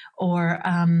implemented, or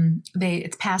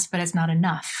it's passed but it's not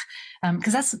enough.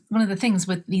 Because that's one of the things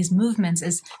with these movements,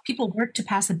 is people work to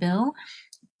pass a bill,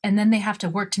 and then they have to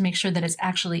work to make sure that it's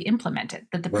actually implemented,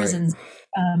 that the prisons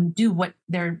do what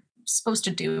they're supposed to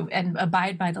do and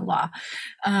abide by the law.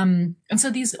 And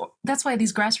so that's why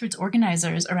these grassroots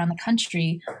organizers around the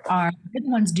country are the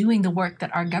ones doing the work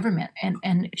that our government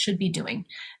and should be doing,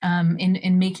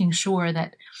 in making sure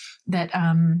that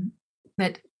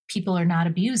people are not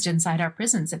abused inside our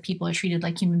prisons, that people are treated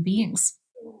like human beings.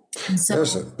 And so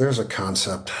there's a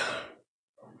concept.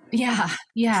 Yeah.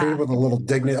 Treated with a little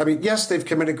dignity. I mean, yes, they've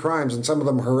committed crimes, and some of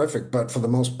them horrific, but for the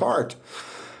most part,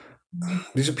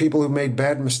 these are people who made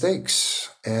bad mistakes,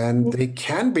 and they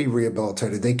can be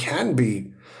rehabilitated.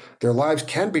 Their lives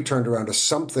can be turned around to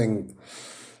something,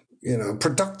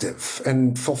 productive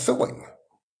and fulfilling.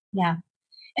 Yeah.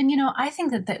 And, I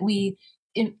think that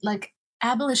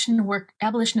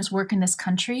abolitionist work in this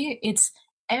country, it's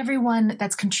everyone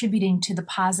that's contributing to the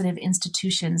positive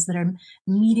institutions that are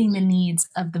meeting the needs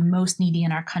of the most needy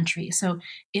in our country. So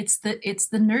it's the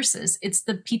nurses, it's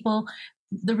the people,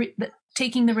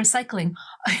 taking the recycling,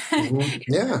 it's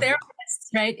the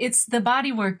therapists, right? It's the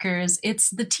body workers, it's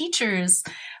the teachers.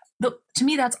 To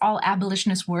me, that's all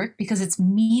abolitionist work, because it's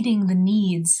meeting the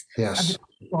needs of the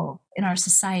people in our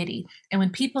society. And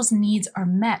when people's needs are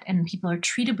met and people are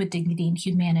treated with dignity and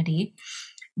humanity,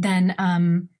 then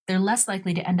they're less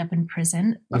likely to end up in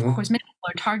prison. Of Mm-hmm. course, many people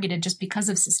are targeted just because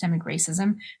of systemic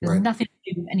racism. There's Right. nothing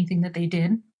to do with anything that they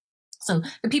did. So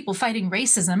the people fighting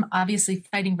racism, obviously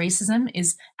fighting racism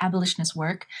is abolitionist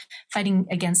work. Fighting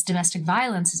against domestic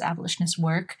violence is abolitionist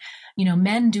work.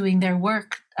 Men doing their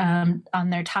work on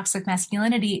their toxic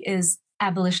masculinity is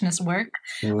abolitionist work.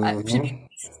 Mm-hmm.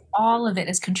 All of it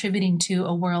is contributing to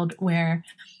a world where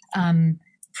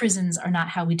prisons are not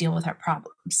how we deal with our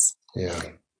problems. Yeah.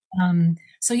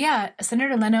 So yeah,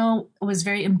 Senator Leno was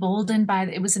very emboldened by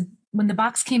it. Was when the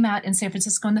box came out in San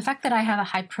Francisco, and the fact that I have a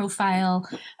high profile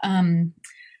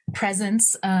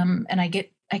presence, and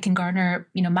I can garner,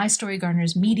 my story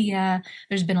garners media.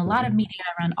 There's been a lot of media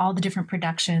around all the different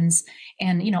productions,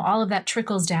 and all of that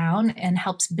trickles down and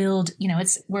helps build.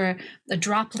 We're a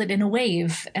droplet in a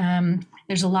wave.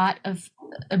 There's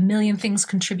a million things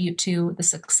contribute to the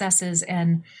successes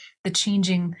and the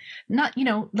changing. Not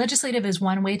legislative is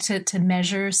one way to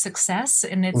measure success,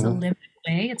 and it's a limited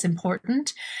way. It's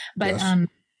important, but Yes.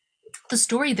 the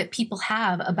story that people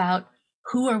have about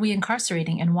who are we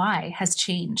incarcerating and why has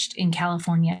changed in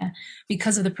California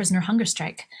because of the prisoner hunger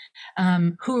strike.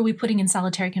 Who are we putting in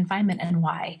solitary confinement and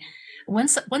why?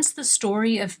 Once the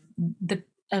story of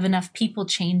enough people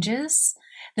changes,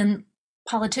 then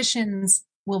politicians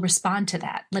will respond to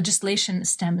that. Legislation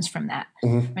stems from that.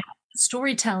 Mm-hmm. Right?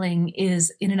 Storytelling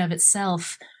is in and of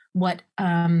itself what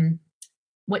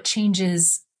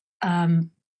changes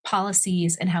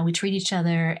policies and how we treat each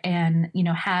other, and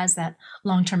has that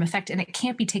long-term effect, and it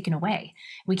can't be taken away.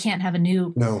 We can't have a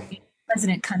new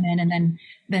president come in and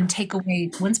then take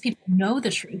away once people know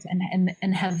the truth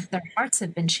and have their hearts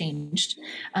have been changed.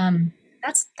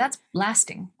 That's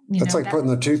lasting. That's like putting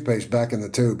the toothpaste back in the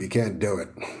tube. You can't do it.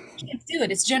 You can't do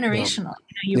it. It's generational.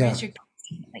 You raise your kids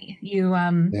differently.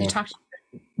 You talk to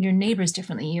your neighbors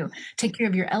differently. You take care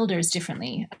of your elders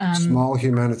differently. Small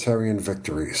humanitarian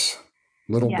victories,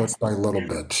 little bit by little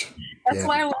bit. That's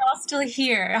why we're all still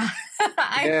here.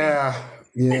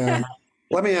 Yeah.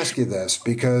 Let me ask you this,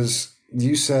 because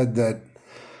you said that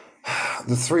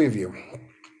the three of you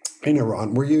in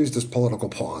Iran were used as political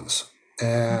pawns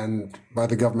and by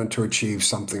the government to achieve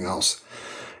something else.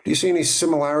 Do you see any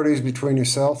similarities between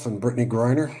yourself and Brittany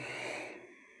Griner,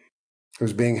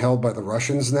 who's being held by the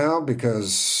Russians now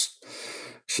because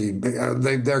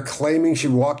they're claiming she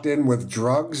walked in with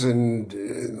drugs, and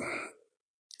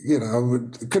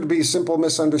it could be a simple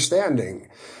misunderstanding.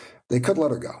 They could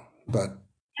let her go, but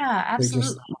yeah,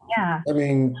 absolutely. I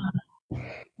mean,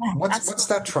 what's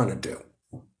that trying to do?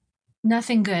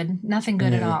 Nothing good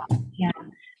at all.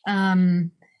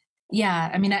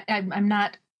 I mean, I'm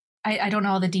not. I don't know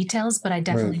all the details, but I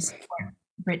definitely support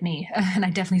Brittany, and I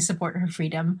definitely support her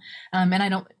freedom. And I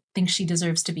don't think she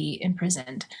deserves to be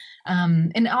imprisoned.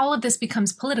 And all of this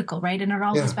becomes political, right? And it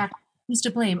all goes back. Who's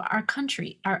to blame? Our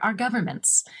country, our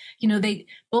governments. They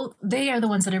are the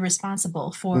ones that are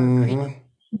responsible for creating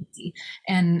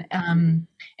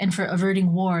and for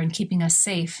averting war and keeping us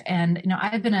safe. And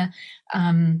I've been a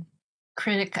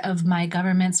critic of my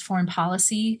government's foreign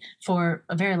policy for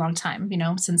a very long time.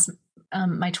 Since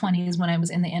my 20s, when I was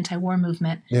in the anti-war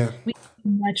movement. We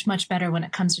do much better when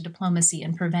it comes to diplomacy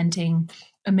and preventing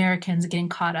Americans getting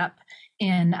caught up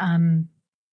in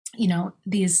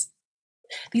these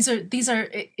are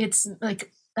it's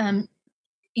like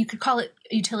you could call it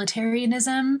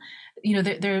utilitarianism.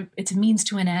 It's a means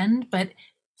to an end, but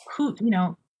who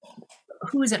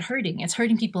is it hurting? It's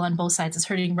hurting people on both sides. It's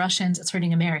hurting Russians. It's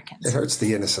hurting Americans. It hurts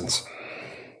the innocents.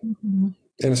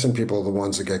 Innocent people are the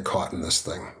ones that get caught in this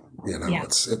thing.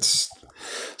 It's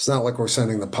not like we're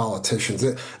sending the politicians.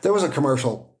 There was a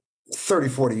commercial 30,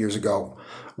 40 years ago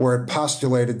where it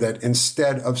postulated that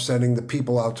instead of sending the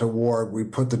people out to war, we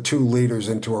put the two leaders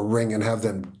into a ring and have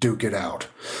them duke it out.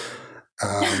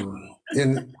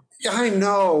 And I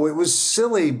know it was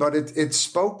silly, but it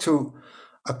spoke to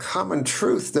a common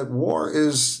truth that war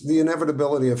is the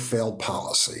inevitability of failed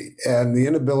policy and the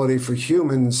inability for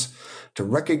humans to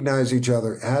recognize each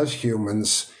other as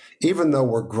humans, even though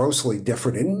we're grossly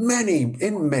different in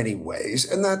many ways.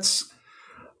 And that's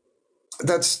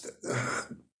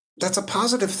a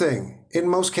positive thing in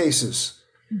most cases,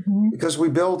 because we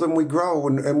build and we grow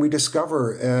and we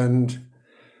discover and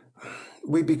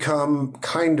we become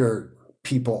kinder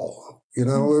people.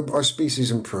 Our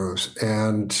species improves,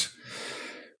 and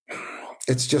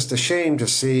it's just a shame to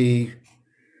see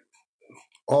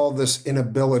all this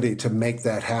inability to make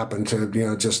that happen, to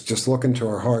just look into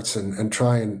our hearts and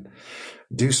try and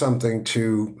do something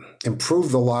to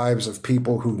improve the lives of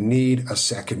people who need a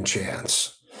second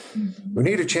chance. We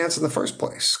need a chance in the first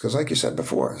place, because like you said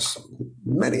before,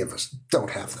 many of us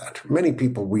don't have that. Many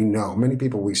people we know, many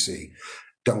people we see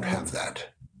don't have that.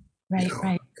 Right,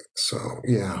 right. So,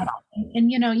 yeah.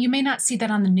 And you may not see that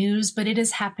on the news, but it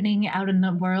is happening out in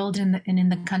the world and in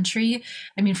the country.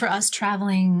 I mean, for us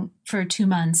traveling for 2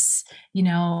 months,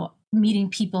 meeting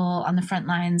people on the front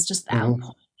lines, just the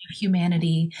outpouring of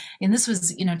humanity. And this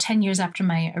was, 10 years after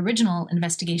my original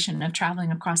investigation of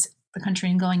traveling across the country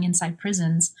and going inside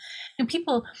prisons. And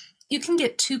people, you can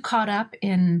get too caught up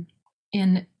in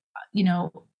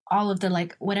all of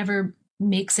the whatever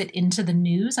makes it into the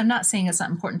news. I'm not saying it's not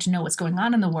important to know what's going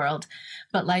on in the world,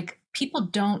 but people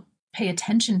don't pay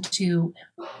attention to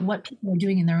what people are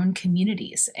doing in their own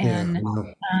communities and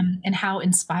how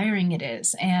inspiring it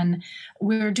is. And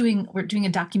we're doing a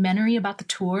documentary about the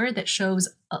tour that shows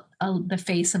the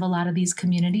face of a lot of these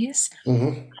communities.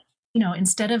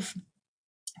 Instead of,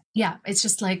 it's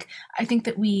just I think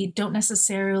that we don't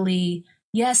necessarily,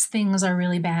 yes, things are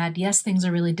really bad. Yes, things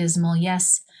are really dismal.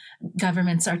 Yes,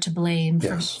 governments are to blame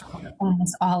for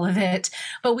almost all of it.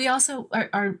 But we also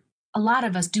are a lot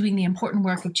of us doing the important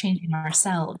work of changing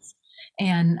ourselves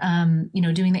and,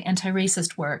 doing the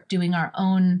anti-racist work, doing our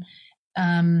own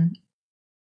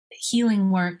healing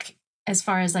work as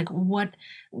far as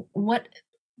what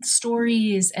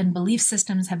stories and belief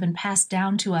systems have been passed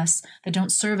down to us that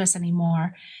don't serve us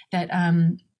anymore, that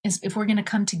if we're going to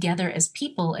come together as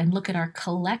people and look at our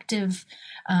collective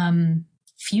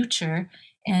future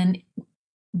and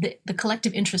the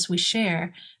collective interests we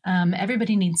share,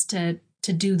 everybody needs to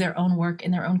do their own work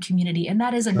in their own community, and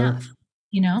that is enough.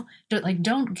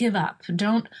 Don't give up.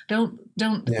 Don't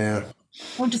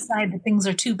decide that things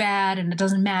are too bad and it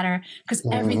doesn't matter, because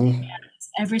everything matters.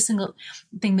 Every single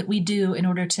thing that we do in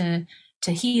order to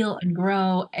heal and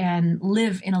grow and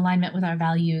live in alignment with our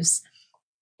values,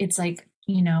 it's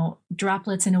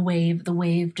droplets in a wave. The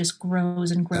wave just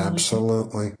grows and grows.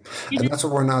 Absolutely. And that's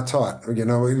what we're not taught.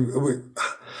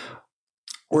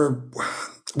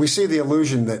 We see the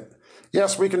illusion that,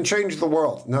 yes, we can change the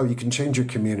world. No, you can change your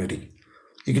community.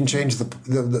 You can change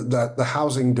the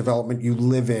housing development you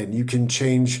live in. You can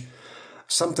change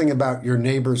something about your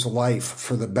neighbor's life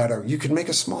for the better. You can make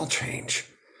a small change.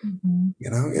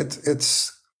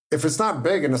 It's if it's not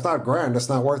big and it's not grand, it's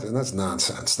not worth it. And that's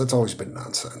nonsense. That's always been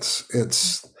nonsense.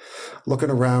 It's looking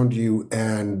around you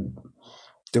and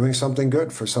doing something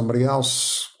good for somebody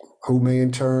else who may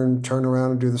in turn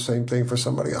around and do the same thing for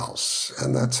somebody else.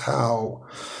 And that's how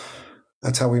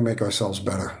we make ourselves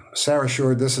better. Sarah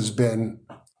Shourd, this has been...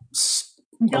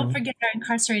 Don't forget our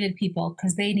incarcerated people,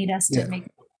 because they need us to make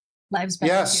lives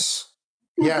better.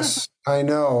 Yes, I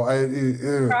know.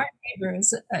 For our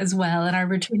neighbors as well, and our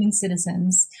returning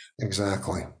citizens.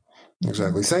 Exactly.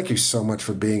 Thank you so much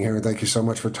for being here. Thank you so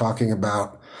much for talking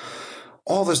about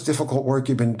all this difficult work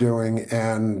you've been doing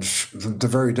and the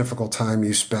very difficult time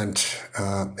you spent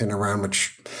in Iran,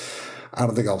 which I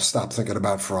don't think I'll stop thinking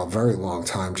about for a very long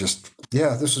time.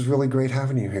 This is really great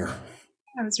having you here.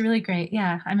 It was really great.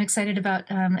 Yeah, I'm excited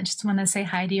about, I just want to say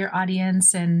hi to your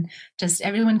audience, and just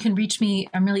everyone can reach me.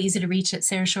 I'm really easy to reach at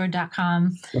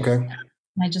sarahshourd.com. Okay.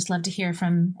 I just love to hear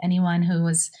from anyone who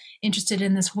was interested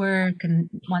in this work and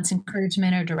wants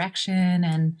encouragement or direction.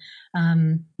 And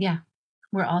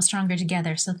we're all stronger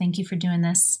together. So thank you for doing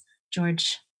this,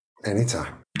 George.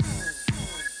 Anytime.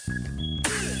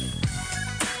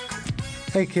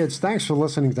 Hey kids, thanks for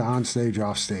listening to On Stage,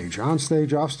 Off Stage. On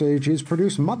Stage, Off Stage is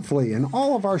produced monthly, and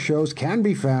all of our shows can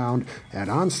be found at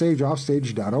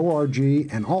onstageoffstage.org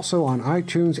and also on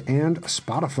iTunes and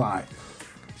Spotify.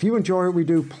 If you enjoy what we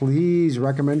do, please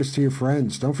recommend us to your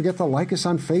friends. Don't forget to like us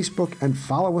on Facebook and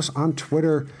follow us on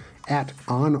Twitter at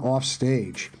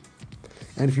OnOffStage.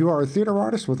 And if you are a theater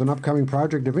artist with an upcoming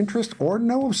project of interest or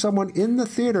know of someone in the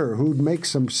theater who'd make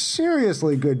some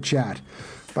seriously good chat,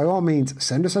 by all means,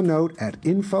 send us a note at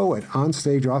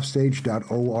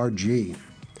info@onstageoffstage.org.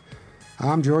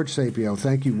 I'm George Sapio.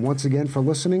 Thank you once again for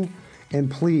listening.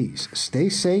 And please, stay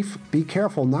safe, be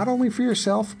careful, not only for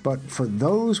yourself, but for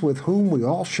those with whom we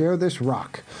all share this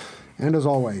rock. And as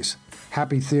always,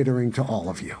 happy theatering to all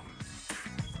of you.